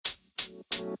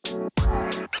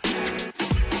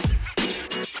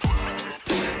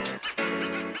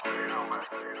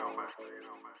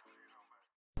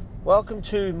Welcome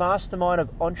to Mastermind of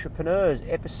Entrepreneurs,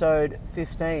 episode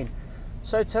 15.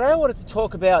 So today I wanted to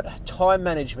talk about time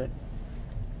management.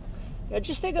 Now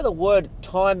just think of the word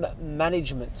time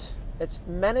management. It's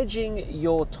managing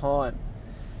your time.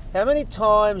 How many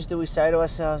times do we say to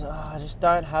ourselves, I just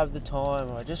don't have the time,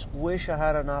 or I just wish I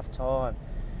had enough time?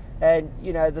 And,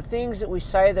 the things that we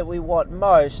say that we want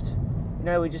most,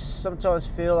 we just sometimes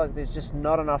feel like there's just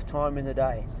not enough time in the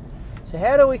day. So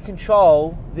how do we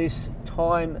control this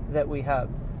time that we have,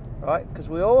 right? Because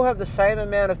we all have the same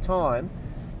amount of time,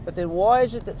 but then why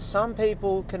is it that some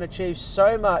people can achieve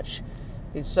so much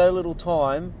in so little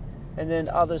time and then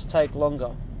others take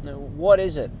longer? Now, what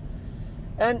is it?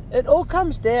 And it all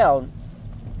comes down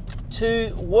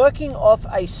to working off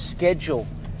a schedule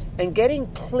and getting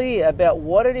clear about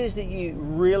what it is that you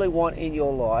really want in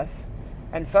your life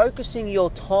and focusing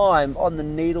your time on the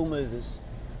needle movers,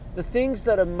 the things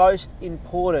that are most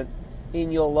important in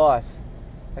your life,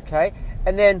 okay?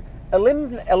 And then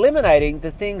eliminating the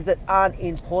things that aren't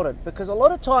important, because a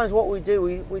lot of times what we do,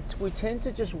 we tend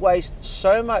to just waste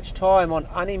so much time on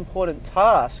unimportant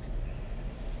tasks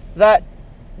that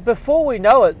before we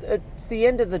know it, it's the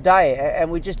end of the day and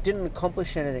we just didn't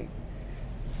accomplish anything.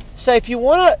 So if you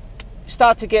want to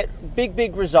start to get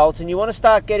big results and you want to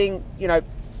start getting,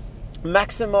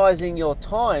 maximizing your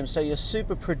time so you're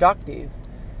super productive,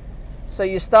 so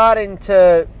you're starting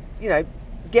to,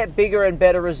 get bigger and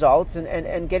better results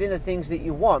and getting the things that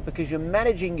you want because you're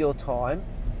managing your time,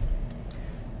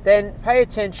 then pay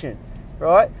attention,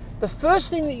 right? The first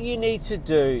thing that you need to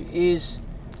do is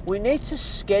we need to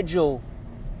schedule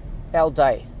our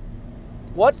day.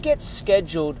 What gets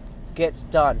scheduled gets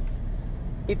done.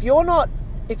 If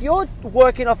you're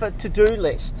working off a to-do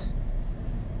list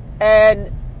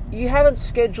and you haven't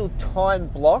scheduled time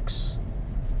blocks,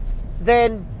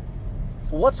 then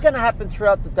what's going to happen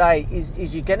throughout the day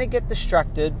is you're going to get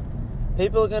distracted.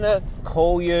 People are going to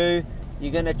call you.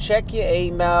 You're going to check your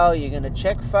email. You're going to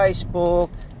check Facebook.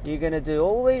 You're going to do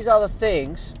all these other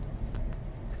things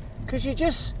because you're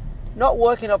just not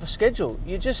working off a schedule.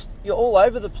 You're all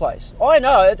over the place. I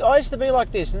know. I used to be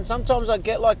like this, and sometimes I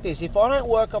get like this. If I don't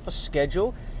work off a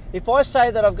schedule, if I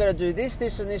say that I'm going to do this,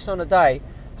 and this on a day,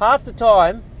 half the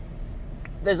time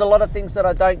there's a lot of things that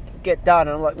I don't get done,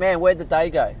 and I'm like, man, where'd the day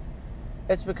go?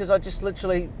 It's because I just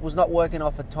literally was not working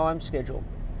off a time schedule.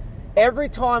 Every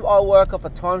time I work off a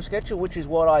time schedule, which is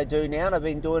what I do now, and I've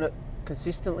been doing it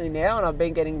consistently now, and I've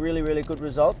been getting really good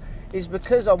results, is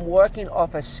because I'm working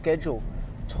off a schedule,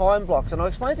 time blocks. And I'll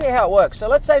explain to you how it works. So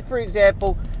let's say, for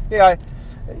example, you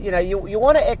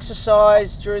want to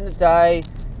exercise during the day,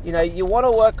 you want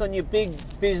to work on your big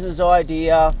business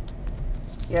idea,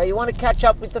 you want to catch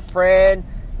up with a friend,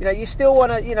 you still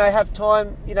want to, have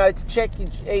time, to check your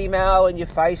email and your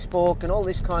Facebook and all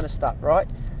this kind of stuff, right?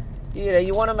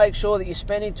 You want to make sure that you're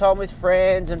spending time with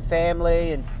friends and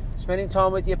family and spending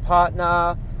time with your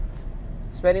partner,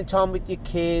 spending time with your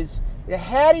kids.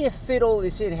 How do you fit all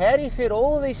this in? How do you fit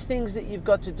all of these things that you've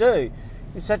got to do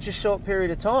in such a short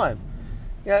period of time?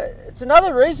 It's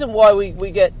another reason why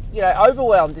we get,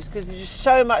 overwhelmed, is because there's just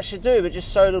so much to do but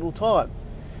just so little time.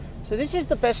 So this is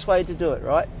the best way to do it,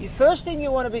 right? The first thing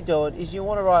you want to be doing is you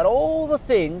want to write all the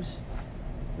things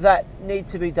that need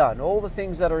to be done, all the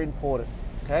things that are important,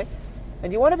 okay?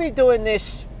 And you want to be doing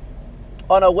this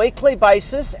on a weekly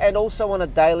basis and also on a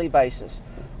daily basis.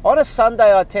 On a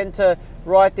Sunday, I tend to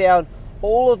write down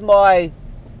all of my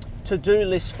to-do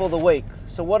lists for the week.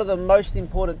 So what are the most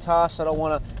important tasks that I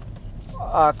want to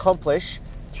accomplish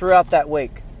throughout that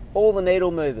week? All the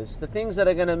needle movers, the things that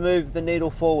are going to move the needle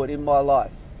forward in my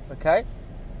life. Okay,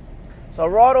 so I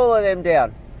write all of them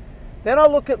down. Then I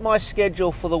look at my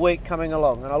schedule for the week coming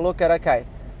along and I look at, okay,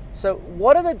 so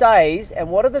what are the days and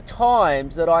what are the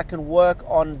times that I can work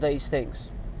on these things?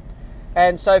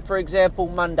 And so, for example,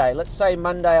 Monday. Let's say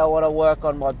Monday I want to work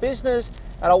on my business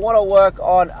and I want to work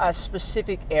on a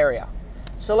specific area.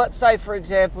 So let's say, for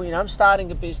example, I'm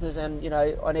starting a business and,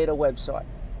 I need a website.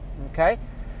 Okay,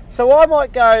 so I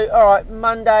might go, all right,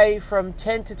 Monday from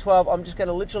 10 to 12, I'm just going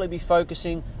to literally be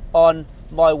focusing on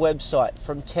my website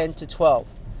from 10 to 12.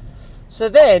 So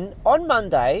then on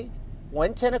Monday,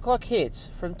 when 10 o'clock hits,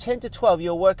 from 10 to 12,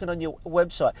 you're working on your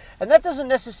website. And that doesn't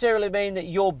necessarily mean that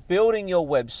you're building your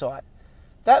website.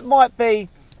 That might be,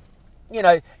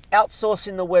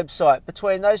 outsourcing the website.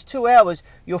 Between those 2 hours,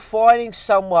 you're finding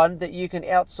someone that you can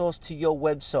outsource to your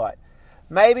website.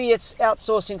 Maybe it's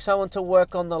outsourcing someone to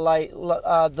work on the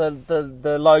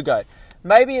logo.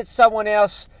 Maybe it's someone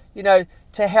else,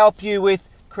 to help you with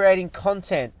creating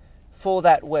content for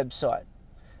that website.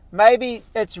 Maybe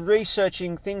it's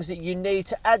researching things that you need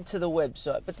to add to the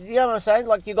website. But you know what I'm saying?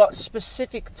 Like, you've got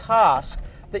specific tasks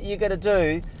that you're going to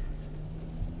do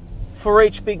for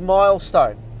each big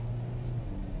milestone.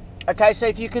 Okay, so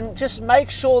if you can just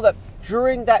make sure that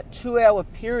during that 2-hour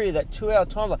period, that 2-hour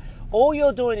timeline, all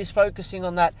you're doing is focusing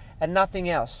on that and nothing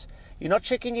else. You're not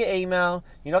checking your email,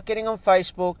 you're not getting on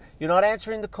Facebook, you're not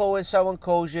answering the call when someone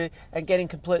calls you and getting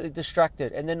completely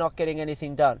distracted and then not getting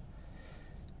anything done.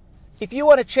 If you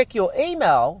want to check your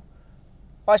email,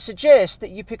 I suggest that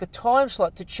you pick a time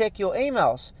slot to check your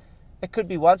emails. It could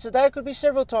be once a day, it could be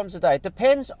several times a day. It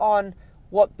depends on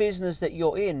what business that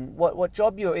you're in, what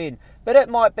job you're in. But it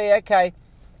might be, okay,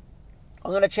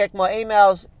 I'm going to check my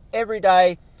emails every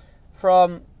day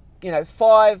from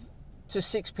 5 to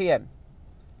 6 p.m.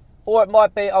 Or it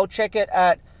might be I'll check it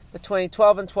at between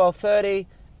 12 and 12:30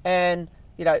 and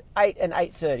 8 and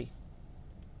 8:30.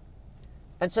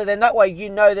 And so then that way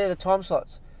they're the time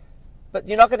slots. But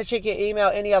you're not going to check your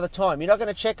email any other time. You're not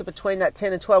going to check it between that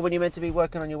 10 and 12 when you're meant to be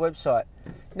working on your website.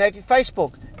 Now, if you're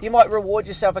Facebook, you might reward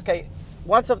yourself, okay,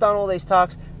 once I've done all these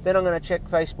tasks, then I'm going to check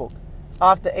Facebook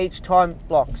after each time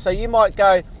block. So you might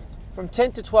go from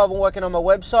 10 to 12 and working on my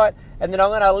website, and then I'm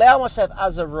going to allow myself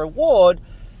as a reward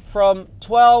from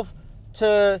 12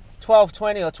 to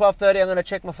 12:20 or 12:30, I'm going to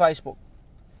check my Facebook.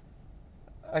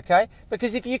 Okay?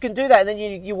 Because if you can do that and then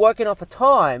you're working off a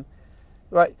time,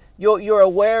 right, you're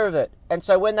aware of it. And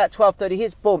so when that 12:30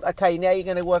 hits, boom, okay, now you're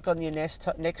going to work on your next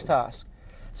task.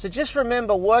 So just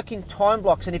remember, work in time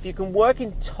blocks. And if you can work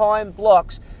in time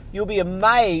blocks, you'll be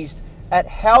amazed at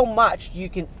how much you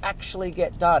can actually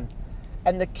get done.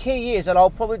 And the key is, and I'll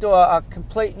probably do a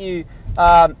complete new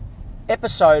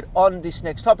episode on this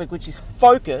next topic, which is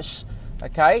focus,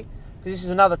 okay? Because this is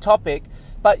another topic.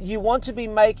 But you want to be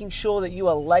making sure that you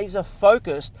are laser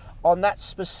focused on that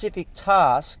specific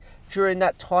task during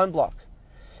that time block.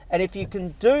 And if you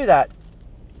can do that,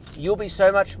 you'll be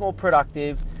so much more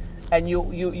productive, and you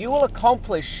will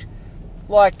accomplish,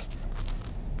 like,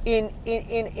 in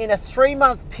a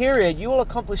 3-month period, you will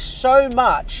accomplish so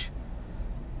much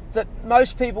that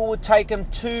most people would take them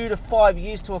 2 to 5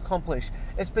 years to accomplish.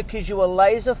 It's because you are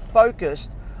laser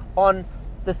focused on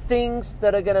the things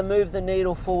that are going to move the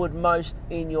needle forward most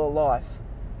in your life.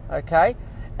 Okay?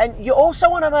 And you also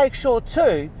want to make sure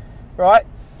too, right?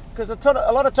 Because a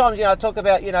lot of times, I talk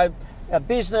about,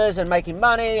 business and making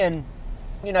money and,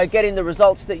 getting the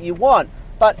results that you want.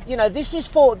 But, this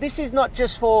is not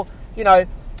just for,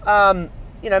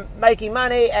 making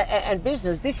money and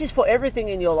business. This is for everything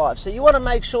in your life. So you want to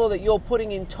make sure that you're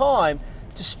putting in time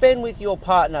to spend with your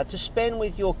partner, to spend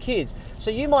with your kids.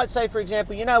 So you might say, for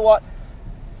example, you know what?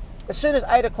 As soon as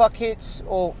 8 o'clock hits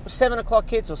or 7 o'clock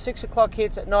hits or 6 o'clock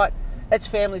hits at night, it's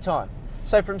family time.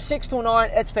 So from 6 till 9,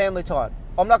 it's family time.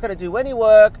 I'm not going to do any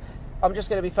work. I'm just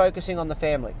going to be focusing on the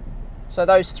family. So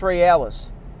those 3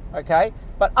 hours, okay?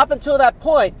 But up until that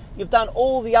point, you've done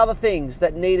all the other things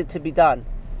that needed to be done.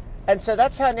 And so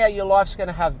that's how now your life's going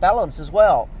to have balance as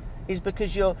well, is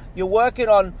because you're working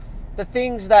on the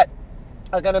things that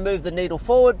are going to move the needle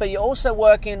forward, but you're also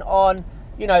working on,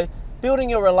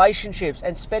 building your relationships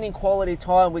and spending quality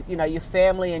time with, your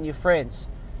family and your friends.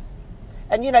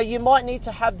 And, you might need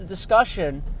to have the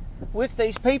discussion with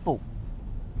these people.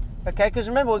 Okay, because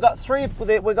remember, we've got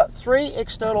three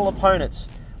external opponents.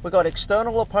 We've got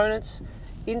external opponents,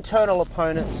 internal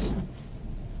opponents,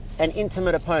 and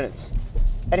intimate opponents.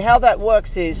 And how that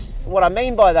works is, what I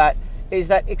mean by that is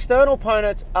that external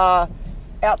opponents are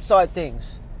outside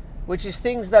things, which is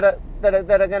things that are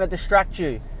going to distract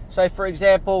you. So, for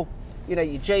example, your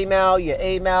Gmail, your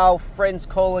email, friends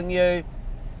calling you,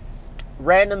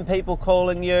 random people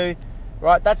calling you,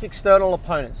 right? That's external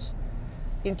opponents.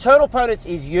 Internal opponents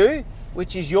is you,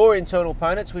 which is your internal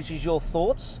opponents, which is your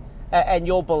thoughts and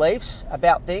your beliefs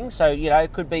about things. So,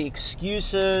 it could be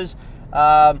excuses,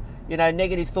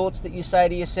 negative thoughts that you say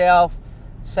to yourself,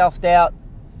 self-doubt.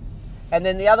 And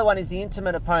then the other one is the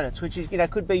intimate opponents, which is,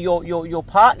 could be your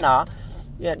partner,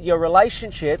 your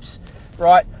relationships,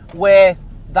 right, where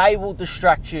they will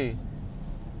distract you.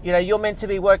 You're meant to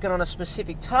be working on a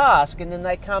specific task, and then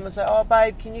they come and say, oh,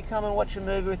 babe, can you come and watch a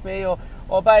movie with me? Or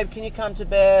babe, can you come to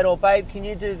bed? Or babe, can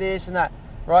you do this and that,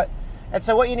 right? And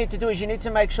so what you need to do is you need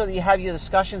to make sure that you have your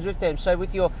discussions with them. So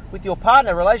with your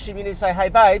partner relationship, you need to say, hey,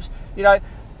 babes,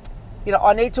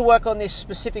 I need to work on this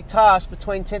specific task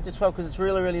between 10 to 12 because it's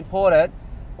really, really important,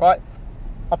 right?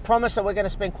 I promise that we're going to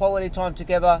spend quality time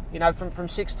together, from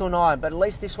 6 till 9. But at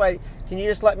least this way, can you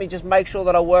just let me just make sure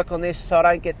that I work on this so I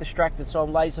don't get distracted, so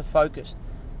I'm laser focused,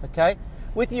 okay?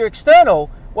 With your external,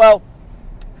 well,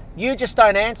 you just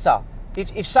don't answer.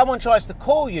 If someone tries to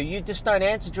call you, you just don't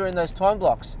answer during those time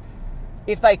blocks.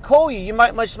 If they call you, you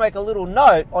might just make a little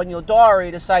note on your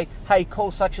diary to say, hey, call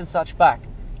such and such back,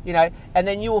 and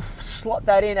then you will slot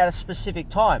that in at a specific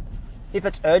time. If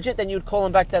it's urgent, then you would call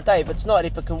them back that day. If it's not,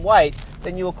 if it can wait,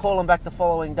 then you will call them back the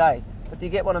following day. But do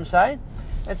you get what I'm saying?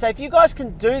 And so if you guys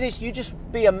can do this, you just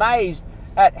be amazed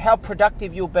at how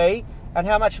productive you'll be and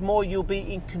how much more you'll be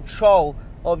in control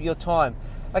of your time.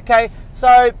 Okay,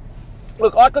 so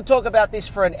look, I could talk about this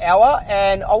for an hour,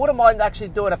 and I wouldn't mind actually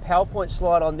doing a PowerPoint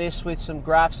slide on this with some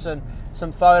graphs and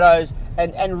some photos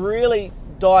and really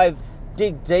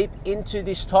dig deep into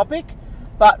this topic.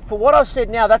 But for what I've said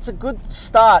now, that's a good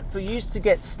start for you to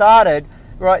get started,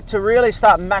 right, to really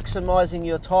start maximizing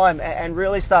your time and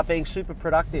really start being super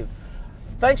productive.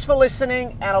 Thanks for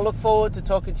listening, and I look forward to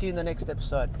talking to you in the next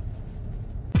episode.